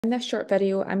In this short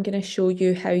video, I'm going to show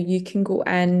you how you can go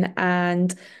in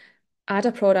and add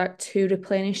a product to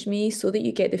Replenish Me so that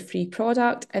you get the free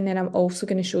product. And then I'm also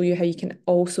going to show you how you can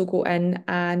also go in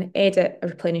and edit a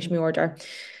Replenish Me order.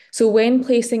 So when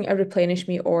placing a Replenish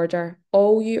Me order,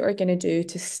 all you are going to do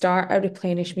to start a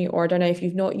Replenish Me order, now if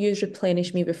you've not used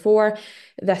Replenish Me before,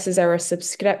 this is our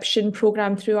subscription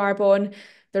program through Arbonne.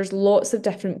 There's lots of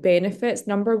different benefits.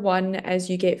 Number one is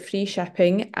you get free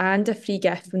shipping and a free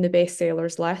gift from the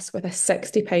bestsellers list with a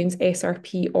 £60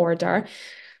 SRP order.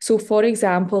 So, for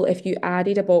example, if you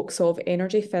added a box of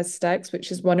Energy Fizz Sticks,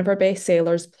 which is one of our best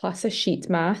sellers, plus a sheet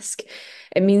mask,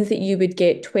 it means that you would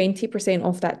get 20%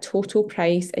 off that total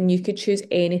price and you could choose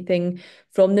anything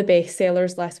from the best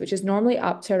sellers list, which is normally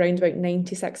up to around about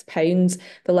 £96,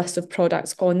 the list of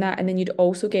products on that. And then you'd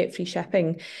also get free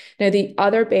shipping. Now, the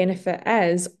other benefit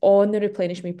is on the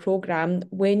Replenish Me program,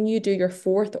 when you do your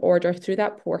fourth order through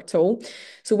that portal,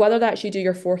 so whether that's you do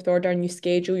your fourth order and you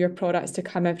schedule your products to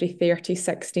come every 30,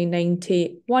 60,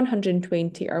 90,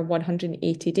 120 or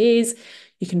 180 days,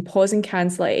 you can pause and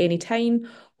cancel at any time.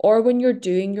 Or when you're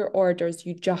doing your orders,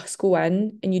 you just go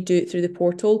in and you do it through the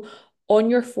portal. On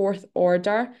your fourth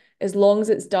order, as long as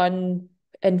it's done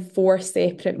in 4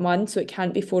 separate months, so it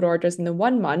can't be 4 orders in the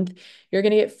 1 month, you're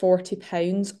going to get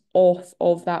 £40 off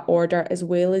of that order, as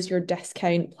well as your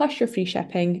discount, plus your free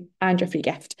shipping and your free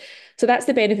gift. So that's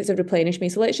the benefits of Replenish Me.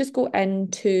 So let's just go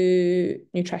into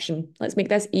nutrition. Let's make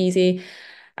this easy.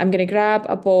 I'm going to grab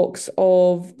a box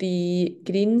of the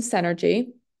Green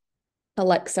Synergy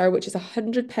elixir, which is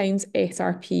 £100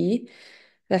 SRP.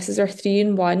 This is our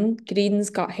 3-in-1 Greens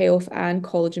Gut Health and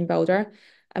Collagen Builder.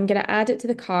 I'm going to add it to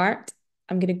the cart.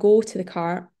 I'm going to go to the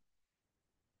cart.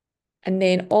 And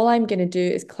then all I'm going to do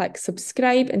is click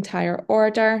subscribe entire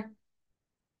order.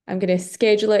 I'm going to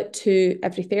schedule it to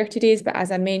every 30 days, but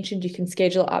as I mentioned, you can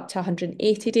schedule it up to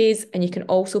 180 days and you can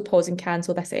also pause and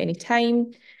cancel this at any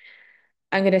time.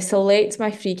 I'm going to select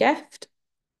my free gift.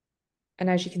 And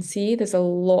as you can see, there's a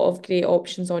lot of great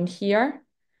options on here.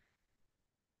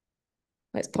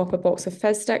 Let's pop a box of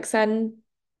fizz sticks in.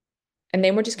 And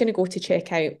then we're just going to go to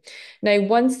checkout. Now,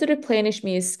 once the Replenish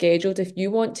Me is scheduled, if you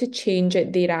want to change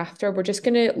it thereafter, we're just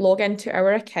going to log into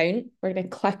our account. We're going to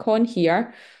click on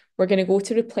here. We're going to go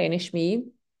to Replenish Me.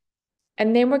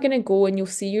 And then we're going to go and you'll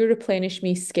see your Replenish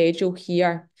Me schedule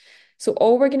here. So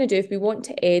all we're going to do, if we want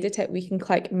to edit it, we can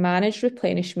click Manage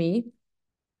Replenish Me.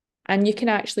 And you can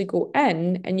actually go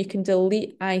in and you can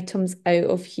delete items out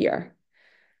of here.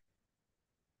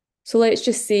 So let's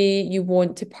just say you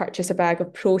want to purchase a bag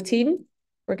of protein.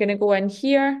 We're going to go in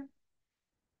here.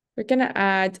 We're going to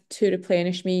add to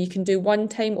Replenish Me. You can do one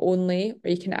time only,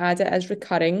 or you can add it as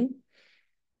recurring.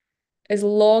 As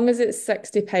long as it's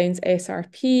 £60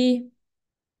 SRP.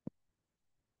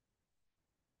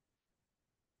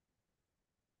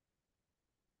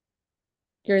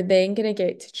 You're then going to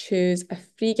get to choose a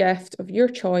free gift of your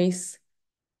choice,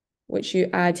 which you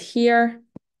add here.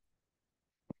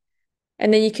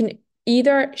 And then you can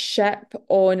either ship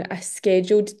on a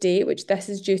scheduled date, which this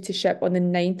is due to ship on the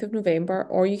 9th of November,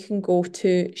 or you can go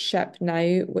to ship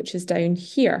now, which is down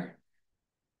here.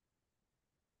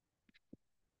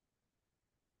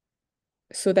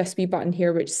 So this wee button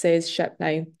here, which says ship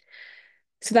now.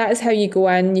 So that is how you go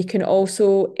in. You can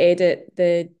also edit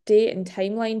the date and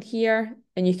timeline here,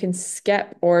 and you can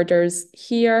skip orders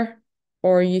here,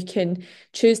 or you can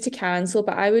choose to cancel.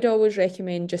 But I would always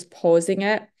recommend just pausing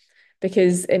it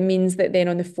because it means that then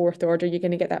on the fourth order, you're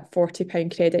going to get that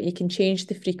 £40 credit. You can change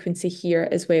the frequency here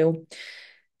as well.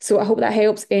 So I hope that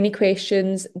helps. Any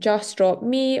questions, just drop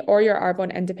me or your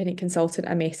Arbonne independent consultant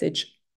a message.